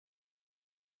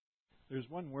there's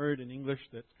one word in English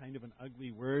that's kind of an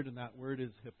ugly word, and that word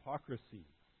is hypocrisy.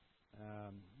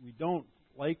 We don't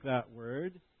like that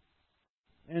word.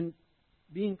 And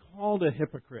being called a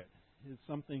hypocrite is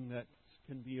something that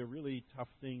can be a really tough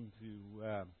thing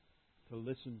to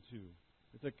listen to.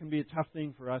 It can be a tough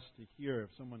thing for us to hear if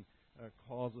someone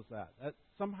calls us that.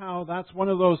 Somehow that's one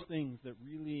of those things that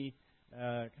really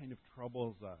kind of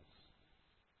troubles us.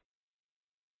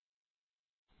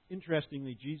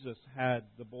 Interestingly, Jesus had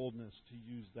the boldness to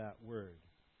use that word.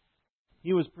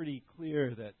 He was pretty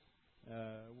clear that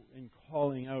in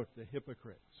calling out the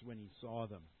hypocrites when he saw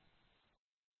them.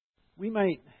 We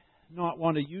might not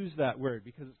want to use that word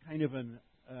because it's kind of an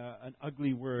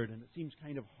ugly word and it seems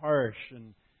kind of harsh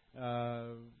and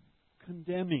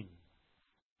condemning.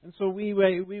 And so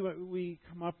we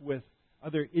come up with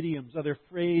other idioms, other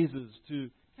phrases to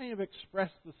kind of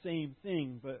express the same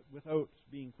thing, but without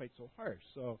being quite so harsh.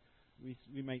 So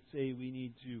we might say we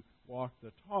need to walk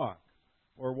the talk,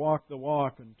 or walk the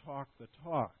walk and talk the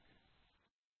talk.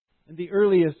 And the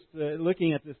earliest,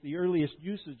 looking at this, the earliest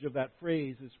usage of that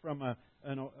phrase is from a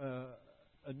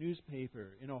newspaper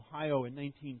in Ohio in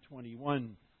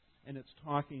 1921, and it's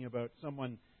talking about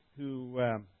someone who,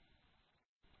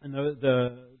 and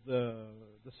the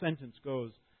sentence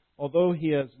goes, although he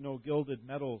has no gilded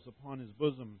medals upon his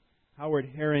bosom, Howard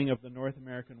Herring of the North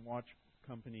American Watch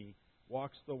Company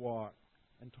walks the walk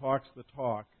and talks the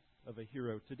talk of a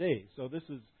hero today. So this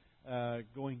is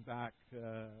going back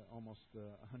almost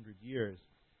 100 years.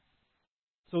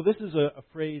 So this is a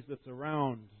phrase that's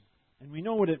around, and we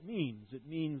know what it means. It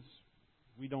means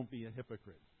we don't be a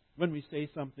hypocrite. When we say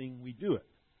something, we do it,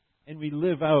 and we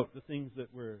live out the things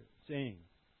that we're saying.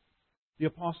 The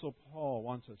Apostle Paul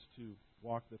wants us to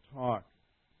walk the talk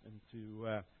and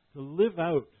to live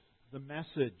out the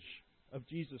message of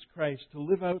Jesus Christ, to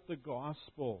live out the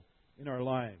gospel in our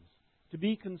lives, to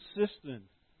be consistent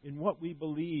in what we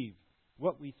believe,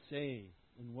 what we say,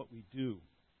 and what we do.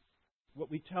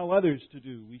 What we tell others to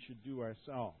do, we should do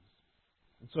ourselves.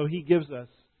 And so he gives us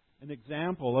an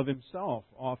example of himself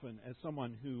often as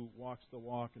someone who walks the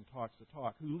walk and talks the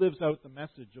talk, who lives out the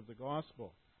message of the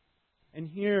gospel. And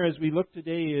here, as we look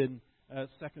today in 2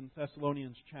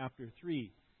 Thessalonians chapter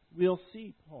 3, we'll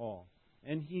see Paul.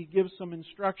 And he gives some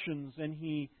instructions, and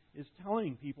he is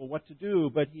telling people what to do,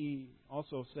 but he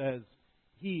also says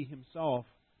he himself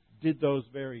did those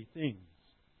very things.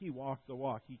 He walked the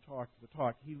walk. He talked the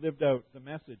talk. He lived out the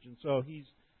message. And so he's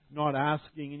not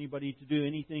asking anybody to do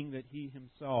anything that he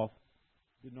himself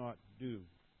did not do.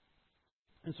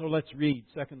 And so let's read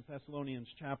 2 Thessalonians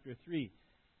chapter 3.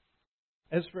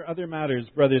 As for other matters,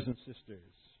 brothers and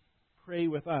sisters, pray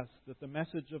with us that the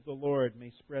message of the Lord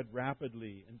may spread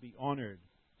rapidly and be honored,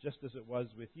 just as it was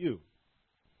with you.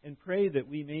 And pray that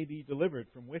we may be delivered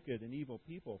from wicked and evil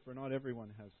people, for not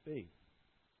everyone has faith.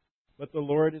 But the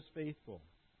Lord is faithful,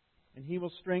 and He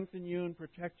will strengthen you and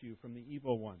protect you from the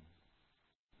evil one.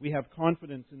 We have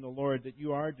confidence in the Lord that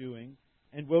you are doing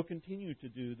and will continue to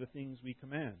do the things we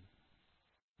command.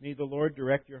 May the Lord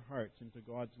direct your hearts into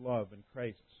God's love and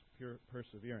Christ's pure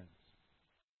perseverance.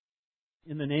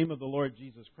 In the name of the Lord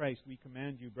Jesus Christ, we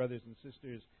command you, brothers and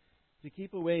sisters, to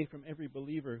keep away from every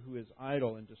believer who is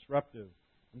idle and disruptive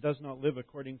and does not live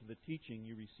according to the teaching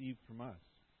you received from us.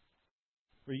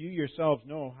 For you yourselves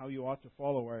know how you ought to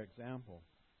follow our example.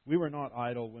 We were not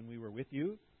idle when we were with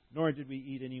you, nor did we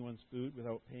eat anyone's food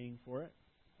without paying for it.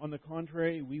 On the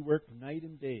contrary, we worked night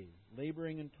and day,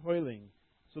 laboring and toiling,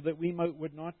 so that we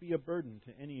would not be a burden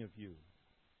to any of you.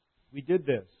 We did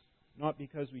this, not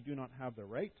because we do not have the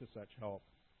right to such help,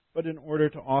 but in order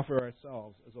to offer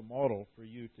ourselves as a model for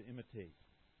you to imitate.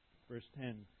 Verse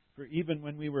 10, for even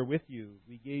when we were with you,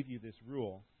 we gave you this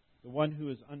rule, the one who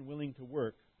is unwilling to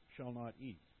work shall not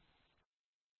eat.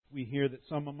 We hear that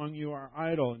some among you are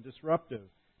idle and disruptive.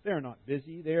 They are not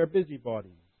busy, they are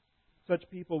busybodies. Such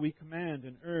people we command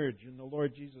and urge in the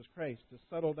Lord Jesus Christ to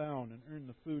settle down and earn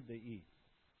the food they eat.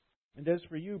 And as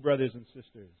for you, brothers and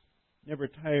sisters, never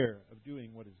tire of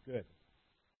doing what is good.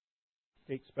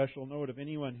 Take special note of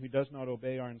anyone who does not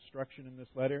obey our instruction in this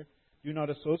letter. Do not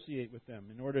associate with them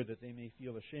in order that they may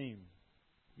feel ashamed.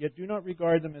 Yet do not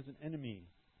regard them as an enemy,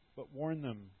 but warn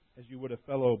them as you would a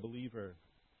fellow believer.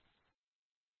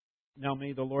 Now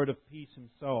may the Lord of peace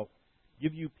himself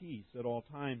give you peace at all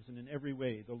times and in every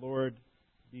way. The Lord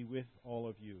be with all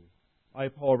of you. I,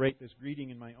 Paul, write this greeting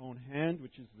in my own hand,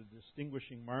 which is the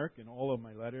distinguishing mark in all of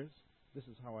my letters. This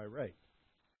is how I write.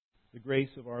 The grace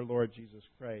of our Lord Jesus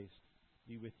Christ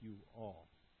be with you all.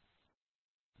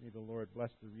 May the Lord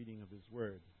bless the reading of His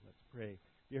Word. Let's pray.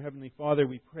 Dear Heavenly Father,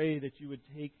 we pray that you would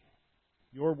take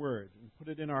your Word and put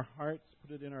it in our hearts,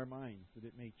 put it in our minds, that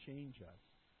it may change us,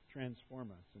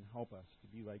 transform us and help us to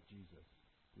be like Jesus.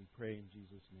 We pray in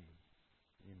Jesus' name.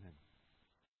 Amen.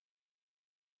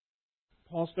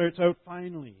 Paul starts out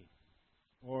finally,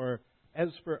 or as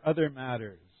for other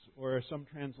matters, or some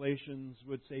translations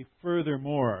would say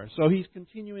furthermore. So he's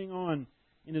continuing on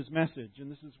in his message,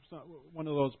 and this is one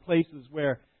of those places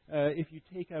where if you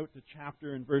take out the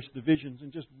chapter and verse divisions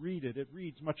and just read it, it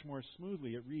reads much more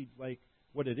smoothly. It reads like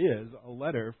what it is, a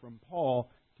letter from Paul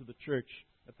to the church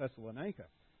at Thessalonica.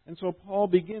 And so Paul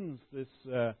begins this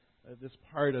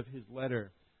part of his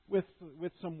letter with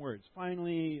some words.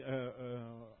 Finally,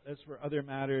 as for other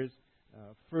matters,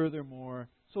 furthermore.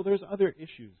 So there's other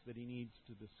issues that he needs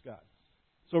to discuss.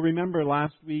 So remember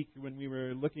last week when we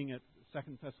were looking at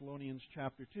 2 Thessalonians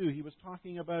chapter 2, he was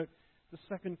talking about the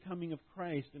second coming of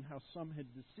Christ and how some had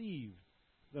deceived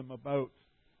them about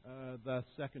the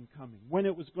second coming, when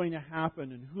it was going to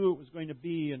happen and who it was going to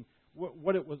be and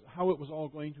what it was, how it was all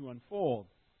going to unfold.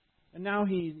 And now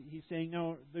he's saying,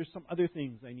 no, there's some other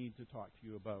things I need to talk to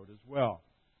you about as well.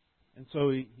 And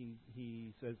so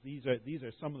he says these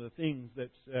are some of the things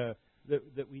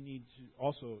that we need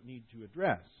to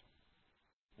address.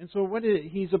 And so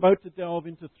he's about to delve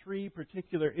into three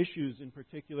particular issues in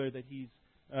particular that he's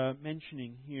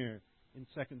mentioning here in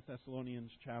 2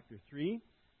 Thessalonians chapter 3.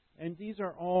 And these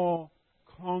are all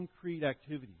concrete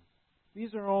activities.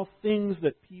 These are all things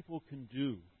that people can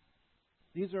do.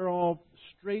 These are all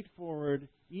straightforward,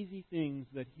 easy things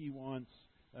that he wants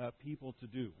people to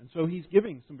do. And so he's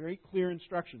giving some very clear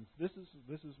instructions. This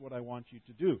is what I want you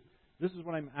to do. This is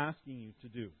what I'm asking you to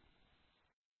do.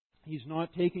 He's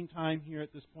not taking time here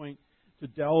at this point to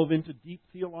delve into deep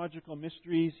theological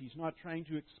mysteries. He's not trying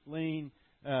to explain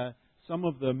some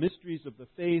of the mysteries of the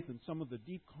faith and some of the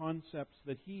deep concepts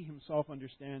that he himself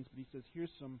understands. But he says, here's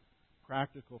some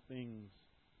practical things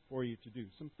for you to do.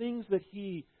 Some things that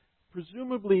he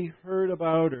presumably heard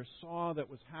about or saw that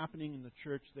was happening in the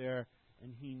church there.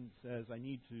 And he says, I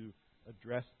need to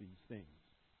address these things.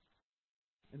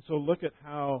 And so look at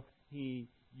how he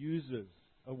uses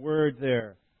a word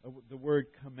there, the word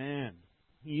command.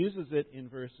 He uses it in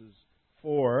verses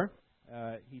 4.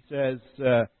 He says,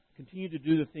 continue to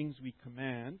do the things we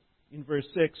command. In verse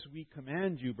 6, we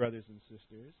command you, brothers and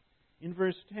sisters. In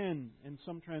verse 10, and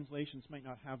some translations might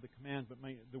not have the command,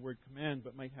 the word command,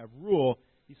 but might have rule.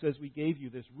 He says, we gave you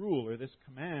this rule or this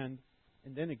command.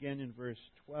 And then again in verse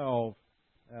 12,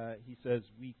 he says,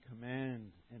 we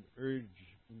command and urge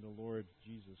in the Lord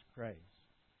Jesus Christ.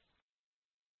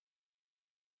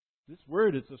 This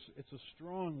word, it's a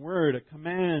strong word. A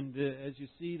command, as you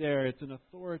see there, it's an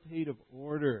authoritative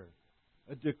order,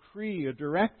 a decree, a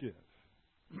directive.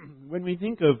 When we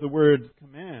think of the word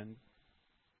command,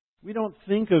 we don't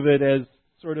think of it as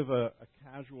sort of a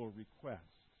casual request.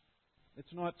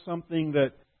 It's not something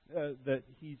that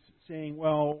he's saying,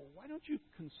 well, why don't you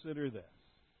consider this?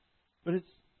 But it's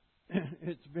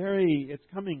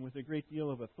coming with a great deal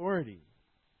of authority.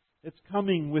 It's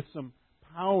coming with some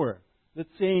power that's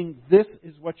saying this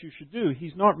is what you should do.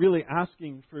 He's not really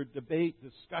asking for debate,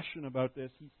 discussion about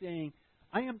this. He's saying,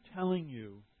 I am telling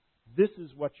you this is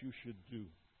what you should do.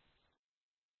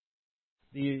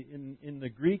 In the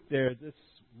Greek there, this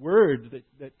word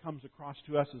that comes across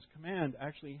to us as command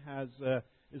actually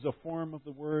is a form of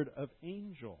the word of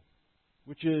angel,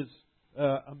 which is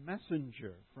a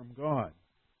messenger from God.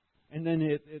 And then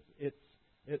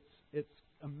it's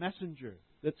a messenger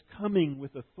that's coming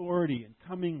with authority and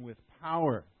coming with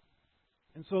power.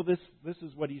 And so this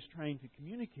is what he's trying to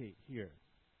communicate here.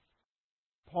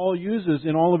 Paul uses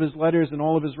in all of his letters and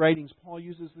all of his writings, Paul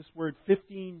uses this word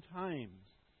 15 times.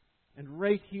 And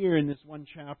right here in this one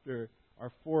chapter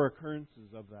are 4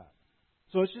 occurrences of that.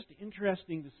 So it's just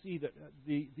interesting to see that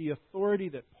the authority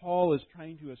that Paul is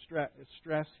trying to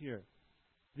stress here,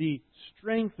 the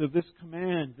strength of this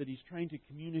command that he's trying to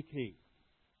communicate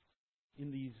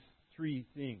in these 3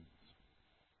 things.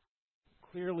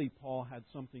 Clearly, Paul had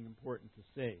something important to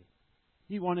say.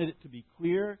 He wanted it to be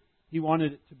clear. He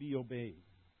wanted it to be obeyed.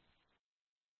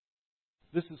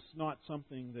 This is not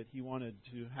something that he wanted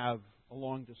to have a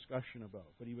long discussion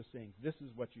about, but he was saying, this is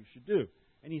what you should do.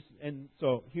 And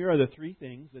so here are the 3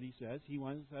 things that he says. He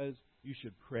says, you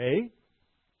should pray,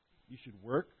 you should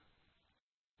work,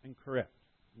 and correct.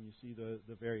 And you see the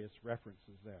various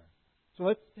references there. So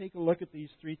let's take a look at these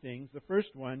 3 things. The first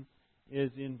one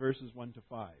is in verses 1 to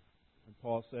 5. And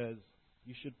Paul says,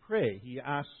 you should pray. He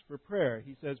asks for prayer.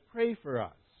 He says, pray for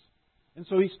us. And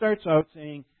so he starts out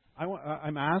saying,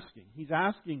 he's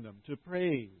asking them to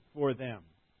pray for them,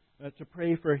 to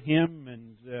pray for him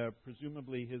and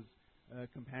presumably his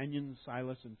companions,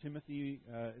 Silas and Timothy.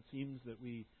 It seems that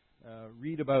we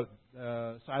read about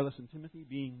Silas and Timothy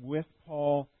being with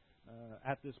Paul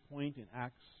at this point in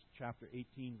Acts chapter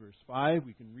 18, verse 5.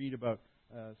 We can read about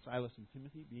Silas and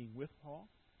Timothy being with Paul.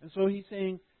 And so he's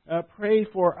saying, pray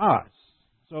for us.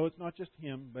 So it's not just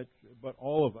him, but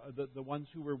all of the ones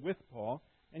who were with Paul.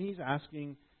 And he's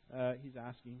asking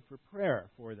for prayer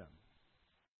for them.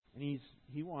 And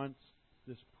he wants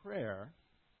this prayer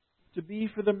to be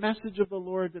for the message of the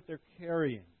Lord that they're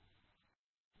carrying.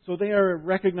 So they are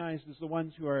recognized as the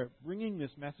ones who are bringing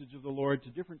this message of the Lord to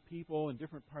different people in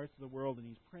different parts of the world. And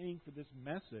he's praying for this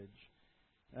message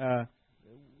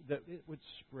that it would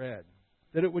spread,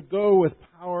 that it would go with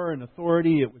power and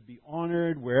authority, it would be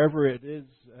honored wherever it is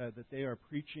that they are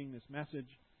preaching this message.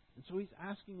 And so he's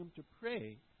asking them to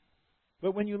pray.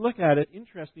 But when you look at it,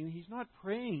 interesting, he's not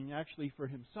praying actually for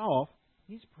himself.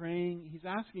 He's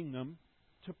asking them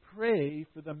to pray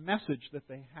for the message that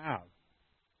they have.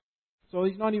 So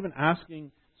he's not even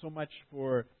asking so much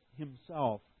for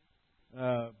himself,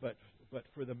 but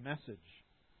for the message.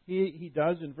 He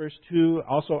does in verse 2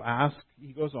 also ask,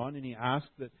 he goes on and he asks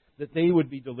that they would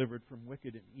be delivered from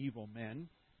wicked and evil men.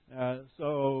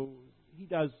 So he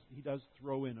does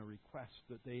throw in a request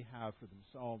that they have for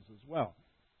themselves as well.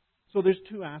 So there's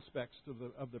two aspects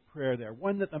of the prayer there.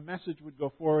 One, that the message would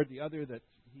go forward. The other, that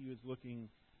he was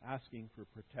asking for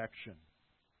protection.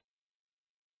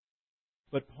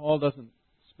 But Paul doesn't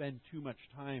spend too much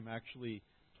time actually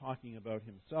talking about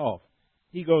himself.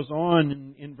 He goes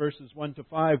on in verses 1 to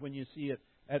 5. When you see it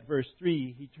at verse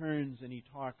 3, he turns and he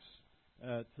talks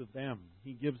to them.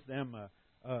 He gives them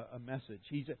a message.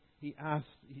 He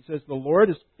says, the Lord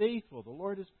is faithful. The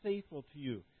Lord is faithful to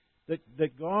you.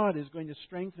 That God is going to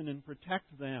strengthen and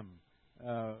protect them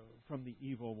from the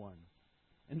evil one.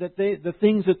 And that the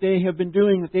things that they have been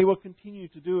doing, that they will continue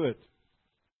to do it.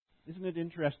 Isn't it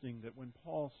interesting that when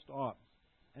Paul stops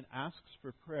and asks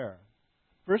for prayer,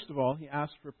 first of all, he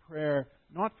asks for prayer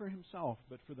not for himself,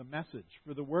 but for the message,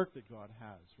 for the work that God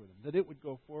has for them, that it would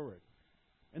go forward.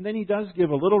 And then he does give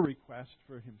a little request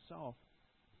for himself,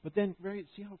 but then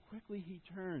see how quickly he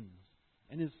turns,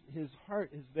 and his heart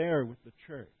is there with the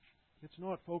church. It's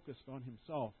not focused on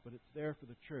himself, but it's there for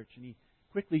the church. And he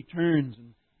quickly turns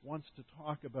and wants to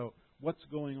talk about what's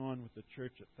going on with the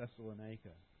church at Thessalonica,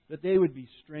 that they would be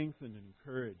strengthened and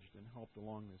encouraged and helped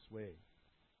along this way.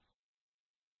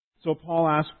 So Paul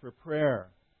asks for prayer,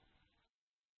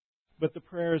 but the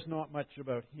prayer is not much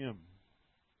about him.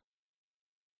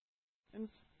 And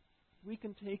we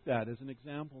can take that as an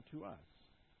example to us.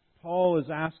 Paul is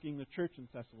asking the church in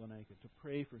Thessalonica to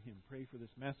pray for him, pray for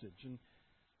this message. And,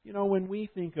 when we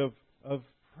think of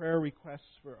prayer requests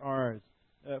for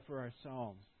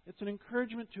ourselves, it's an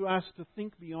encouragement to us to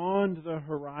think beyond the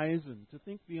horizon,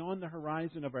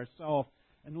 of ourselves,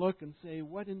 and look and say,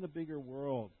 what in the bigger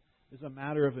world is a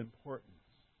matter of importance?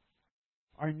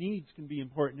 Our needs can be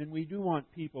important, and we do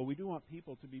want people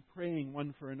to be praying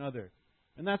one for another.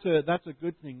 And that's a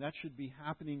good thing. That should be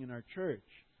happening in our church.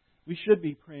 We should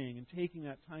be praying and taking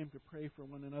that time to pray for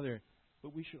one another.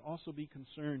 But we should also be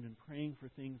concerned and praying for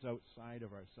things outside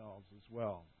of ourselves as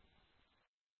well.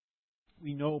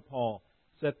 We know Paul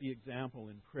set the example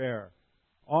in prayer.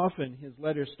 Often his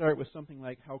letters start with something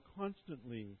like, how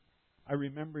constantly I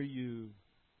remember you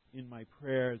in my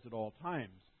prayers at all times.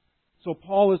 So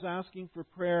Paul is asking for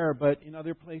prayer, but in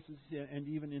other places, and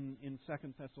even in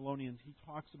 2 Thessalonians, he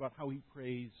talks about how he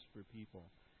prays for people.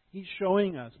 He's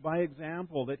showing us by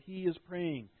example that he is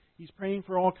praying. He's praying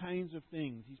for all kinds of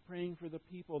things. He's praying for the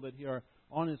people that are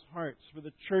on his hearts, for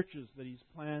the churches that he's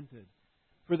planted,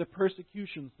 for the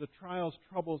persecutions, the trials,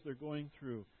 troubles they're going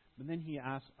through. And then he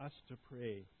asks us to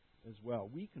pray as well.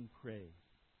 We can pray.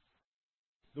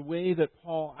 The way that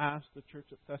Paul asked the church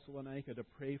at Thessalonica to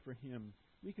pray for him,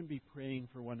 we can be praying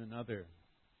for one another.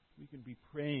 We can be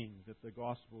praying that the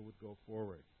gospel would go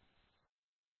forward.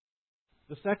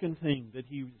 The second thing that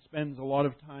he spends a lot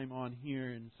of time on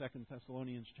here in 2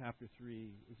 Thessalonians chapter 3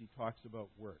 is he talks about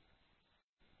work.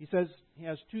 He says he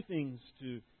has two things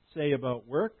to say about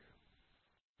work.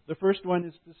 The first one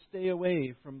is to stay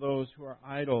away from those who are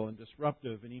idle and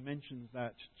disruptive, and he mentions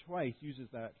that twice, uses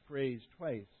that phrase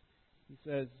twice. He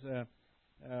says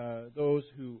those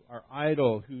who are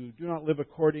idle, who do not live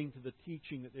according to the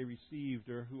teaching that they received,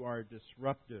 or who are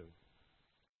disruptive.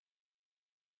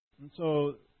 And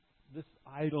so this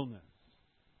idleness,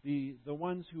 the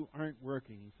ones who aren't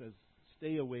working, he says,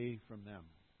 stay away from them.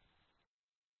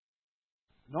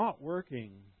 Not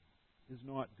working is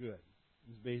not good,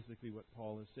 is basically what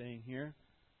Paul is saying here.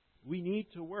 We need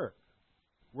to work.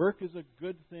 Work is a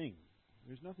good thing.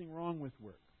 There's nothing wrong with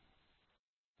work.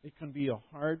 It can be a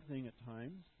hard thing at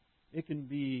times. It can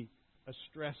be a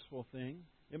stressful thing.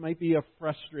 It might be a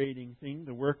frustrating thing,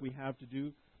 the work we have to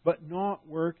do. But not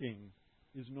working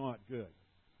is not good.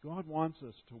 God wants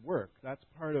us to work. That's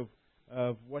part of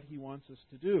what He wants us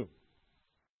to do.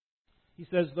 He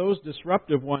says those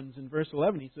disruptive ones, in verse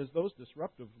 11, he says those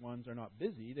disruptive ones are not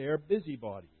busy, they are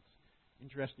busybodies.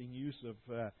 Interesting use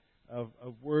of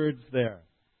words there.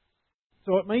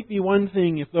 So it might be one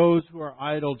thing if those who are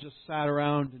idle just sat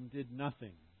around and did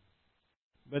nothing.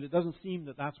 But it doesn't seem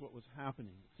that that's what was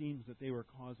happening. It seems that they were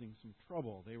causing some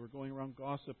trouble. They were going around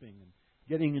gossiping and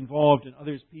getting involved in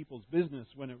other people's business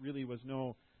when it really was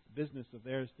no business of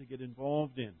theirs to get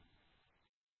involved in.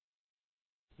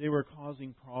 They were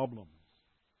causing problems.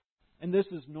 And this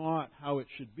is not how it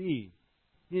should be.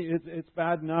 It's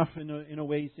bad enough in a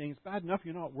way, he's saying it's bad enough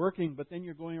you're not working, but then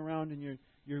you're going around and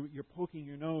you're poking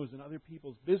your nose in other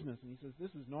people's business. And he says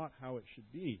this is not how it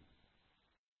should be.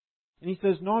 And he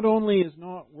says not only is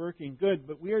not working good,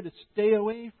 but we are to stay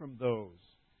away from those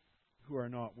who are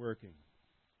not working.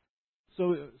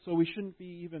 So we shouldn't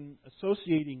be even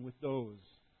associating with those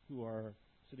who are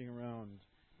sitting around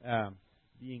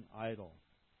being idle.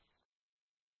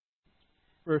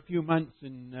 For a few months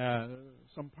in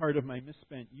some part of my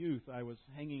misspent youth, I was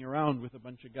hanging around with a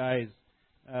bunch of guys,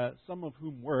 some of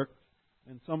whom worked,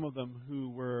 and some of them who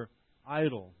were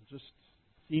idle, just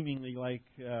seemingly like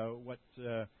what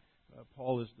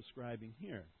Paul is describing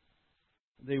here.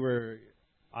 They were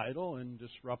idle and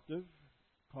disruptive,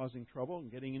 causing trouble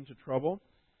and getting into trouble.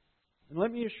 And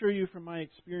let me assure you from my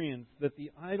experience that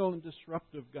the idle and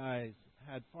disruptive guys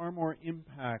had far more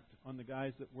impact on the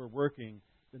guys that were working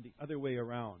than the other way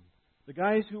around. The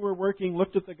guys who were working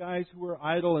looked at the guys who were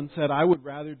idle and said, I would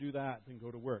rather do that than go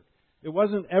to work. It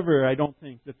wasn't ever, I don't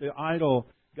think, that the idle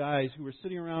guys who were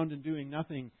sitting around and doing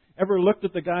nothing ever looked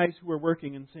at the guys who were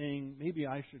working and saying, maybe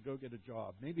I should go get a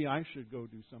job. Maybe I should go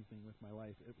do something with my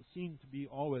life. It seemed to be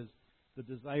always the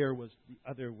desire was the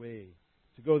other way,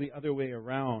 to go the other way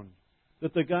around.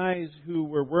 That the guys who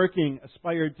were working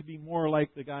aspired to be more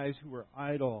like the guys who were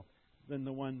idle than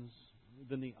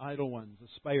the idle ones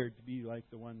aspired to be like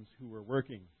the ones who were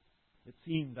working. It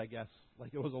seemed, I guess,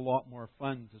 like it was a lot more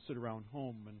fun to sit around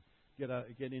home and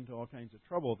get into all kinds of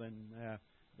trouble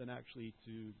than actually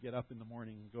to get up in the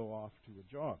morning and go off to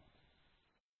a job.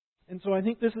 And so I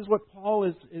think this is what Paul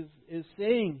is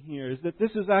saying here, is that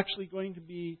this is actually going to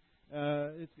be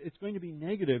it's going to be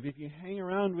negative. If you hang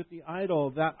around with the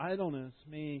idle, that idleness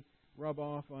may rub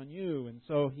off on you. And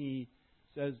so he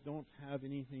says, don't have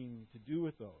anything to do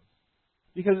with those.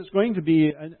 Because it's going to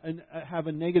be have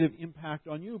a negative impact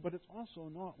on you, but it's also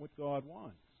not what God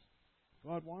wants.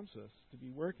 God wants us to be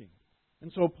working.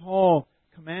 And so Paul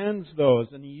commands those,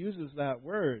 and he uses that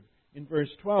word in verse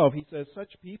 12. He says,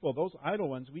 such people, those idle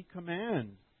ones, we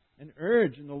command and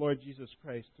urge in the Lord Jesus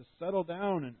Christ to settle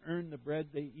down and earn the bread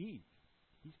they eat.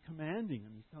 He's commanding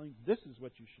them. He's telling them, this is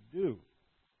what you should do.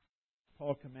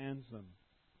 Paul commands them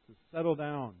to settle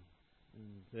down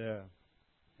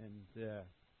and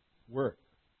work.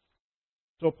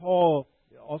 So Paul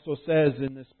also says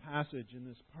in this passage, in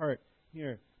this part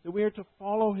here, that we are to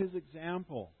follow his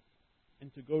example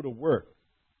and to go to work.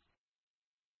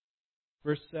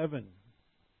 Verse 7,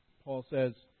 Paul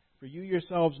says, for you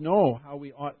yourselves know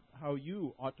how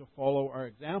you ought to follow our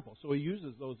example. So he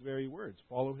uses those very words,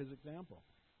 follow his example.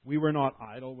 We were not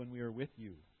idle when we were with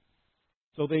you.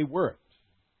 So they worked.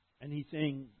 And he's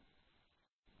saying,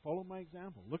 follow my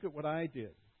example. Look at what I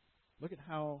did. Look at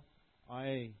how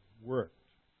I worked.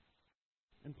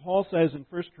 And Paul says in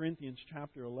 1 Corinthians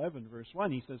chapter 11, verse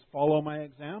 1, he says, follow my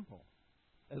example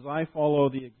as I follow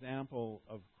the example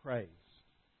of Christ.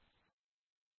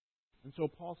 And so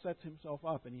Paul sets himself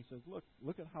up and he says,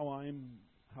 look at how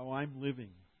I'm living.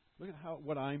 Look at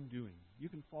what I'm doing. You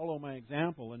can follow my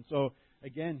example. And so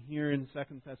again here in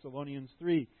 2 Thessalonians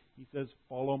 3, he says,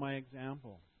 follow my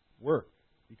example. Work,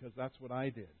 because that's what I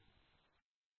did.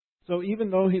 So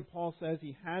even though Paul says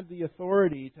he had the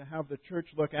authority to have the church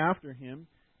look after him,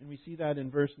 and we see that in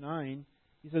verse 9,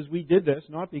 he says we did this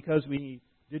not because we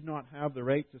did not have the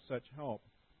right to such help,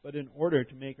 but in order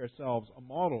to make ourselves a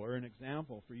model or an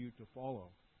example for you to follow.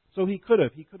 So he could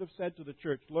have said to the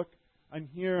church, look, I'm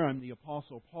here, I'm the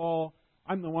Apostle Paul,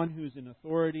 I'm the one who's in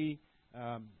authority,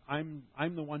 I'm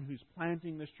the one who's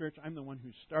planting this church, I'm the one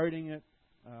who's starting it,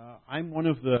 I'm one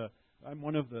of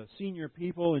the senior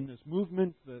people in this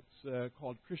movement that's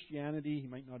called Christianity. He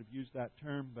might not have used that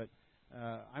term, but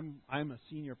I'm a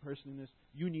senior person in this.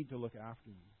 You need to look after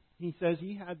me. He says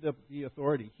he had the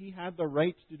authority. He had the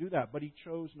right to do that, but he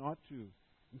chose not to.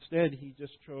 Instead, he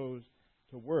just chose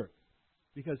to work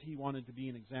because he wanted to be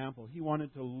an example. He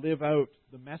wanted to live out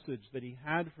the message that he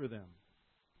had for them.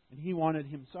 And he wanted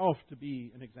himself to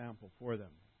be an example for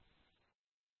them.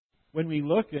 When we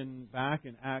look back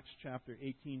in Acts chapter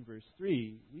 18, verse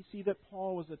 3, we see that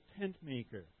Paul was a tent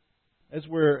maker, as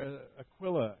were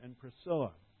Aquila and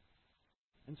Priscilla.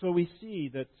 And so we see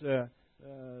that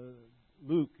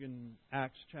Luke in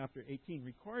Acts chapter 18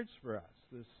 records for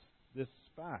us this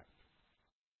fact.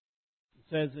 It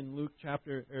says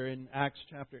in Acts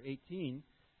chapter 18,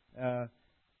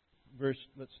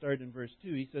 let's start in verse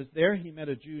 2. He says, "There he met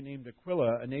a Jew named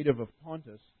Aquila, a native of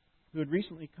Pontus, who had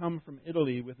recently come from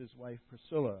Italy with his wife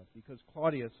Priscilla, because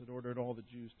Claudius had ordered all the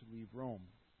Jews to leave Rome.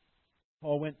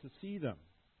 Paul went to see them,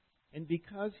 and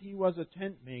because he was a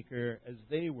tent maker as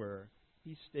they were,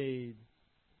 he stayed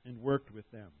and worked with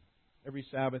them. Every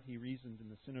Sabbath he reasoned in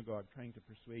the synagogue, trying to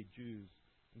persuade Jews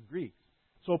and Greeks."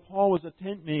 So Paul was a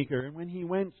tent maker, and when he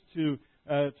went to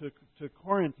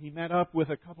Corinth, he met up with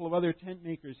a couple of other tent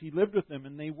makers. He lived with them,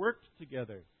 and they worked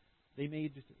together. They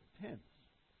made tents.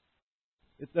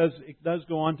 It does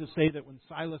go on to say that when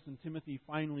Silas and Timothy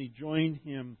finally joined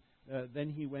him, then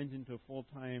he went into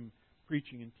full-time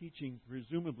preaching and teaching,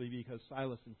 presumably because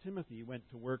Silas and Timothy went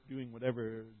to work doing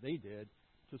whatever they did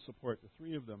to support the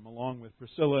three of them, along with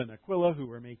Priscilla and Aquila, who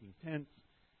were making tents.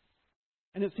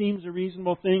 And it seems a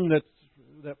reasonable thing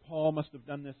that Paul must have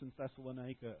done this in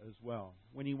Thessalonica as well.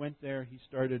 When he went there, he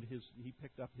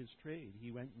picked up his trade. He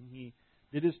went and he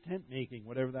did his tent making,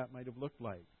 whatever that might have looked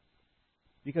like,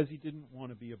 because he didn't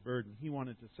want to be a burden. He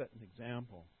wanted to set an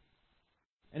example.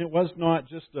 And it was not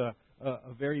just a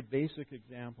very basic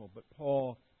example, but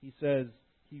Paul, he says,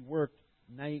 he worked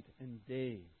night and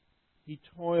day. He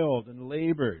toiled and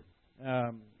labored.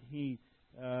 He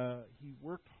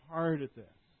worked hard at this.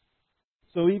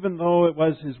 So even though it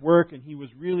was his work and he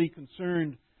was really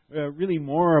concerned, really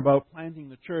more about planting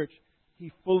the church,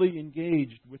 he fully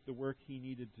engaged with the work he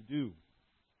needed to do.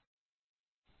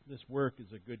 This work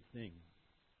is a good thing.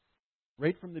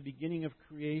 Right from the beginning of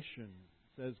creation,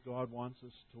 it says God wants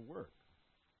us to work.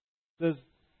 It says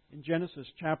in Genesis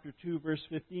chapter 2, verse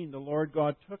 15, "The Lord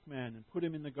God took man and put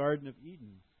him in the Garden of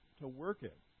Eden to work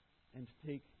it and to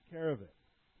take care of it."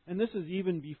 And this is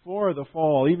even before the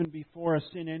fall, even before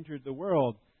sin entered the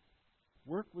world.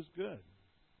 Work was good.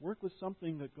 Work was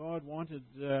something that God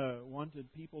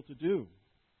wanted people to do.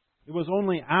 It was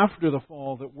only after the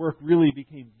fall that work really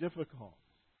became difficult.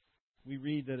 We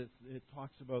read that it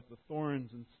talks about the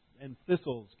thorns and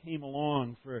thistles came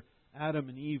along for Adam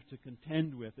and Eve to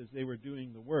contend with as they were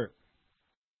doing the work.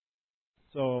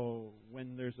 So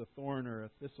when there's a thorn or a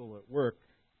thistle at work,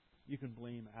 you can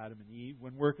blame Adam and Eve.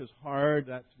 When work is hard,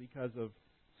 that's because of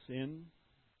sin.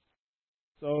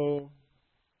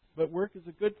 But work is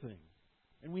a good thing,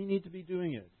 and we need to be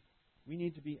doing it. We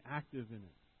need to be active in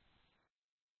it.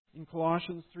 In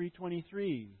Colossians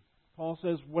 3:23, Paul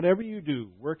says, "Whatever you do,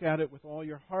 work at it with all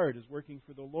your heart as working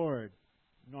for the Lord,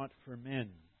 not for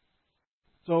men."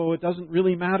 So it doesn't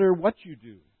really matter what you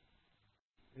do,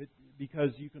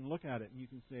 because you can look at it and you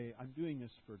can say, "I'm doing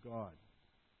this for God."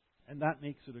 And that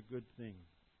makes it a good thing.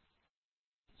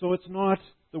 So it's not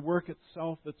the work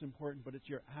itself that's important, but it's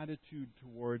your attitude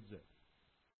towards it.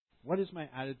 What is my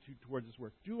attitude towards this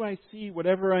work? Do I see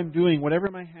whatever I'm doing, whatever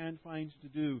my hand finds to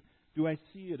do I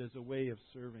see it as a way of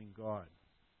serving God?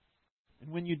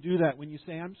 And when you do that, when you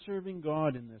say, "I'm serving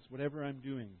God in this, whatever I'm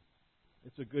doing,"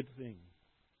 it's a good thing.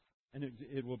 And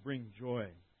it will bring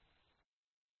joy.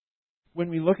 When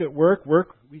we look at work,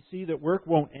 we see that work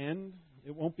won't end.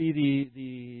 It won't be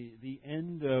the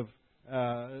end of,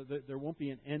 there won't be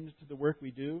an end to the work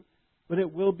we do, but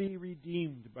it will be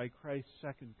redeemed by Christ's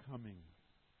second coming.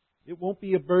 It won't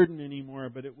be a burden anymore,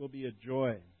 but it will be a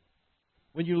joy.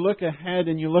 When you look ahead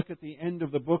and you look at the end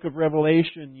of the book of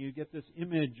Revelation, you get this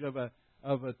image of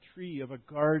a tree, of a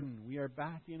garden. We are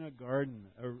back in a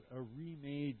garden, a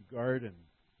remade garden.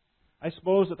 I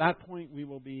suppose at that point we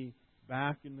will be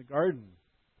back in the garden.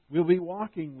 We'll be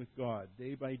walking with God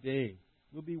day by day.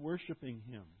 We'll be worshiping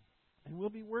Him. And we'll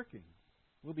be working.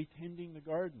 We'll be tending the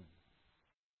garden.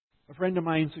 A friend of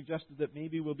mine suggested that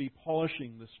maybe we'll be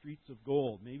polishing the streets of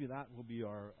gold. Maybe that will be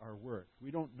our work.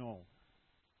 We don't know.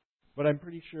 But I'm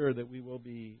pretty sure that we will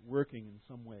be working in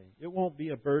some way. It won't be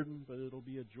a burden, but it'll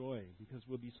be a joy, because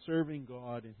we'll be serving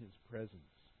God in His presence.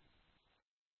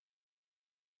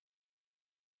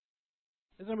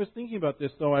 As I was thinking about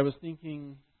this, though, I was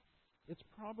thinking it's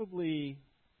probably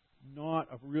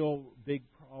not a real big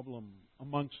problem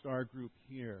amongst our group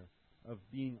here of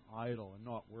being idle and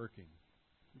not working.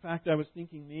 In fact, I was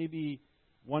thinking maybe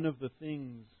one of the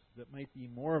things that might be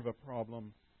more of a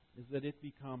problem is that it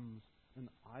becomes an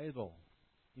idol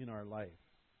in our life.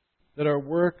 That our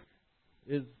work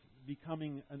is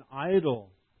becoming an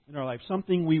idol in our life,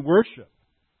 something we worship.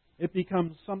 It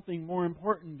becomes something more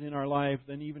important in our life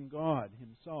than even God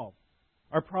Himself.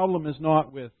 Our problem is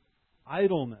not with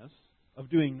idleness of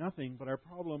doing nothing, but our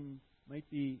problem might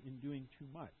be in doing too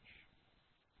much.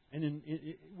 And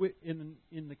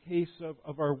in the case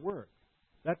of our work,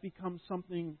 that becomes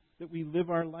something that we live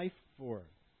our life for.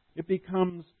 It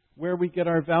becomes where we get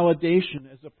our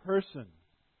validation as a person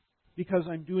because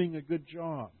I'm doing a good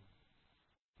job.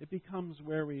 It becomes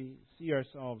where we see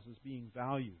ourselves as being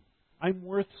valued. I'm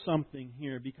worth something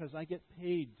here because I get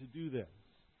paid to do this.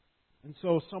 And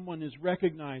so someone is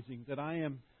recognizing that I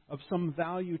am of some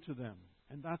value to them.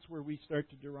 And that's where we start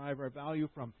to derive our value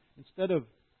from. Instead of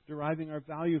deriving our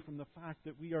value from the fact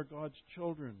that we are God's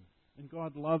children and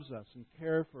God loves us and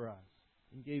cares for us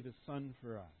and gave His Son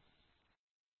for us.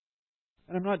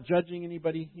 And I'm not judging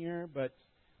anybody here, but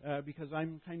because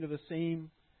I'm kind of the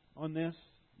same on this.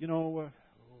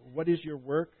 What is your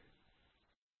work?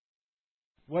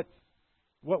 What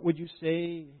would you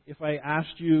say if I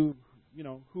asked you,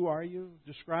 who are you?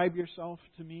 Describe yourself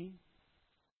to me.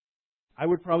 I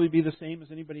would probably be the same as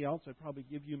anybody else. I'd probably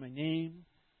give you my name.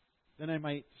 Then I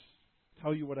might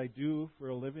tell you what I do for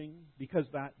a living because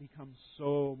that becomes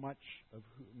so much of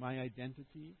my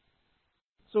identity.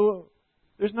 So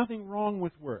there's nothing wrong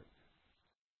with work.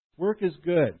 Work is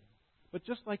good. But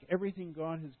just like everything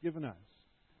God has given us,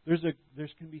 there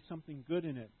can be something good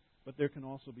in it, but there can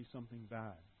also be something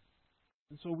bad.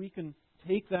 And so we can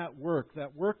take that work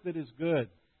that is good,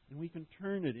 and we can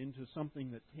turn it into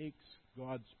something that takes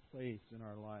God's place in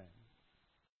our lives.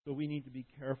 So we need to be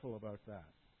careful about that.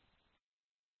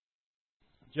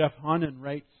 Jeff Hannan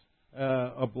writes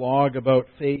a blog about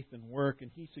faith and work,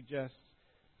 and he suggests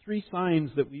 3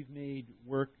 signs that we've made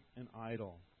work an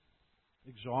idol.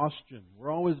 Exhaustion.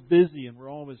 We're always busy and we're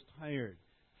always tired.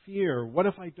 Fear. What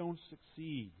if I don't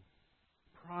succeed?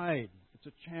 Pride. It's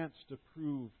a chance to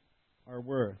prove our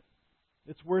worth.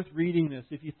 It's worth reading this.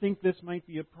 If you think this might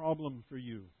be a problem for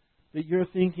you, that you're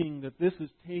thinking that this is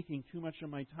taking too much of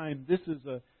my time,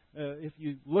 if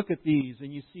you look at these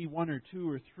and you see 1 or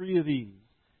 2 or 3 of these,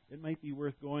 it might be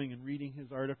worth going and reading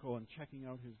his article and checking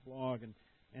out his blog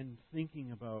and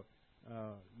thinking about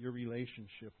your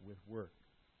relationship with work.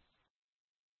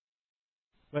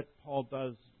 But Paul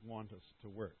does want us to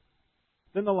work.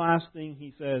 Then the last thing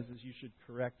he says is you should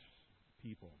correct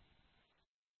people.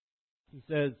 He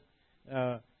says,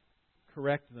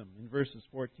 correct them in verses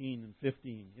 14 and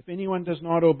 15. If anyone does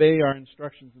not obey our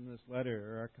instructions in this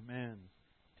letter or our commands,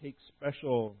 take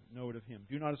special note of him.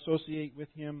 Do not associate with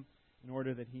him in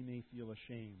order that he may feel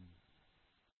ashamed.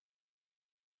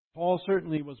 Paul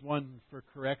certainly was one for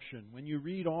correction. When you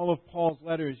read all of Paul's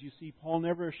letters, you see Paul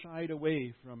never shied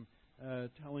away from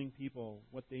telling people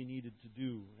what they needed to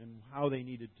do and how they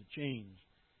needed to change.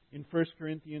 In 1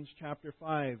 Corinthians chapter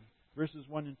 5, verses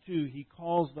 1 and 2, he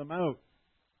calls them out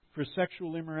for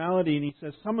sexual immorality, and he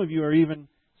says, some of you are even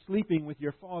sleeping with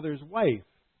your father's wife,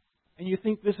 and you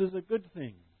think this is a good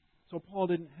thing. So Paul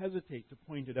didn't hesitate to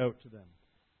point it out to them.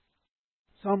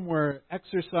 Some were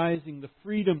exercising the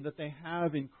freedom that they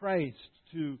have in Christ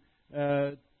to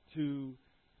do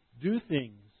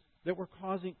things that were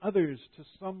causing others to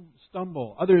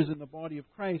stumble, others in the body of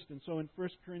Christ. And so in 1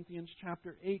 Corinthians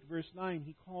chapter 8, verse 9,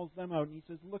 he calls them out and he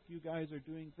says, look, you guys are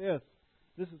doing this.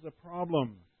 This is a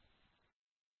problem.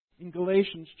 In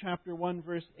Galatians chapter 1,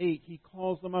 verse 8, he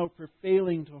calls them out for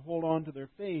failing to hold on to their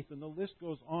faith. And the list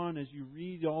goes on. As you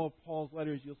read all of Paul's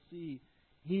letters, you'll see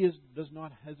he does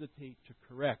not hesitate to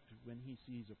correct when he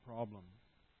sees a problem.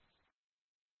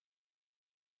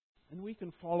 And we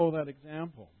can follow that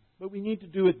example. But we need to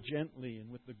do it gently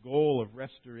and with the goal of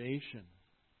restoration.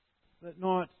 That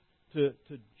not to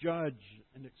judge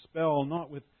and expel,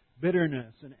 not with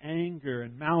bitterness and anger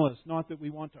and malice, not that we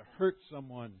want to hurt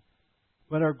someone,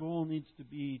 but our goal needs to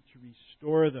be to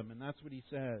restore them. And that's what he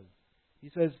says. He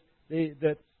says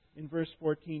that in verse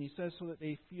 14, he says so that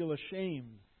they feel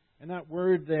ashamed. And that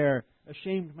word there,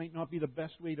 ashamed, might not be the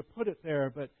best way to put it there,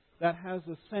 but that has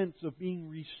a sense of being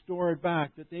restored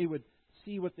back, that they would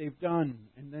see what they've done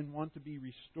and then want to be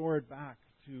restored back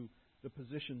to the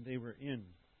position they were in.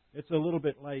 It's a little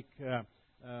bit like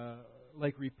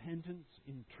repentance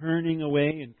in turning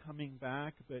away and coming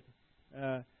back, but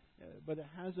it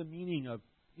has a meaning of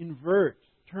invert,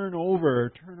 turn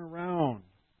over, turn around,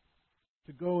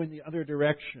 to go in the other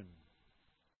direction.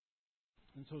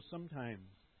 And so sometimes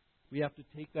we have to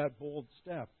take that bold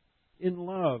step in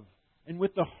love and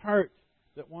with the heart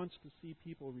that wants to see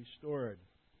people restored,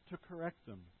 to correct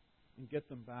them and get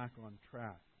them back on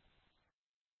track.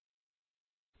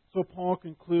 So Paul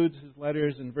concludes his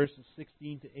letters in verses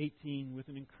 16 to 18 with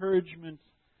an encouragement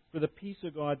for the peace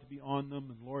of God to be on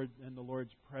them and the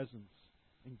Lord's presence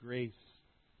and grace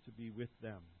to be with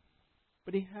them.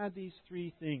 But he had these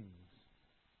 3 things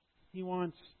He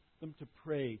wants them to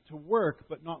pray, to work,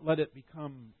 but not let it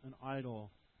become an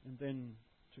idol, and then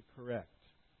to correct.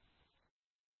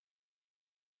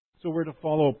 So we're to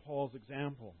follow Paul's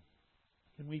example.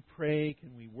 Can we pray?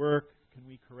 Can we work? Can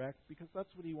we correct? Because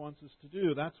that's what he wants us to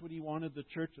do. That's what he wanted the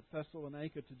church at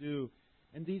Thessalonica to do.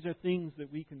 And these are things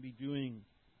that we can be doing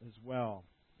as well.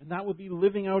 And that would be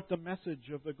living out the message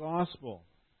of the gospel.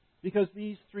 Because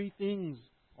these three things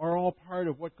are all part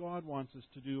of what God wants us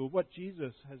to do, of what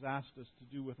Jesus has asked us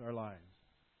to do with our lives.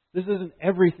 This isn't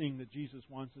everything that Jesus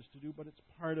wants us to do, but it's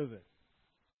part of it.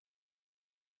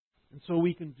 And so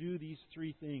we can do these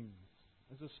three things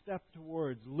as a step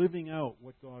towards living out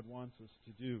what God wants us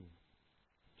to do.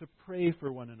 To pray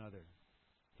for one another.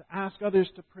 To ask others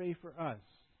to pray for us.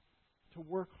 To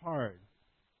work hard.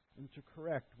 And to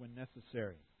correct when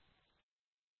necessary.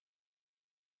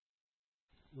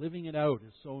 Living it out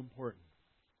is so important.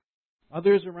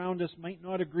 Others around us might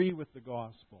not agree with the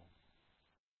gospel.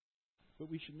 But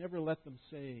we should never let them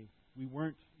say we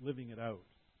weren't living it out.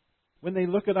 When they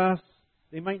look at us,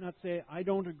 they might not say, I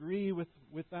don't agree with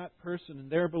that person and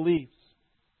their beliefs.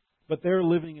 But they're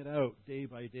living it out day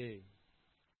by day.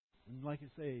 And like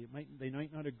I say, they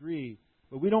might not agree.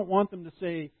 But we don't want them to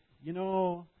say, you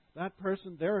know, that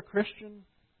person, they're a Christian,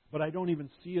 but I don't even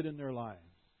see it in their lives.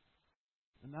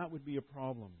 And that would be a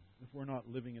problem if we're not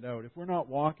living it out, if we're not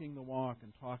walking the walk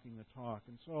and talking the talk.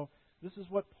 And so this is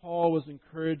what Paul was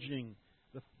encouraging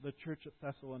the church at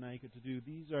Thessalonica to do.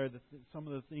 These are some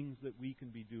of the things that we can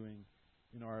be doing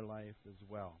in our life as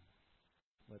well.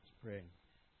 Let's pray.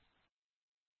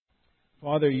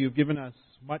 Father, you've given us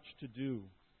much to do.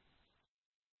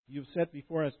 You've set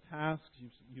before us tasks.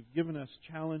 You've given us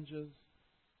challenges,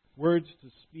 words to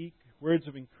speak, words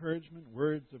of encouragement,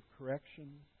 words of correction.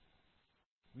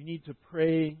 We need to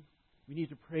pray. We need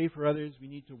to pray for others. We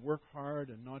need to work hard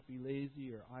and not be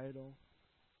lazy or idle.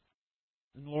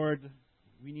 And Lord,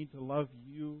 we need to love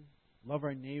you, love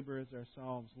our neighbor as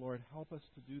ourselves. Lord, help us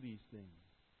to do these things.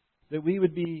 That we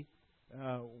would be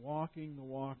walking the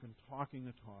walk and talking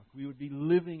the talk. We would be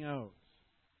living out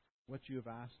what you have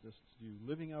asked us to do,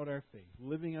 living out our faith,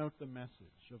 living out the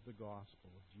message of the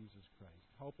gospel of Jesus Christ.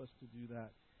 Help us to do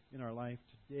that in our life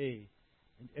today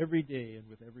and every day and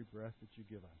with every breath that you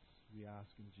give us. We ask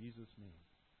in Jesus' name.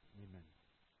 Amen.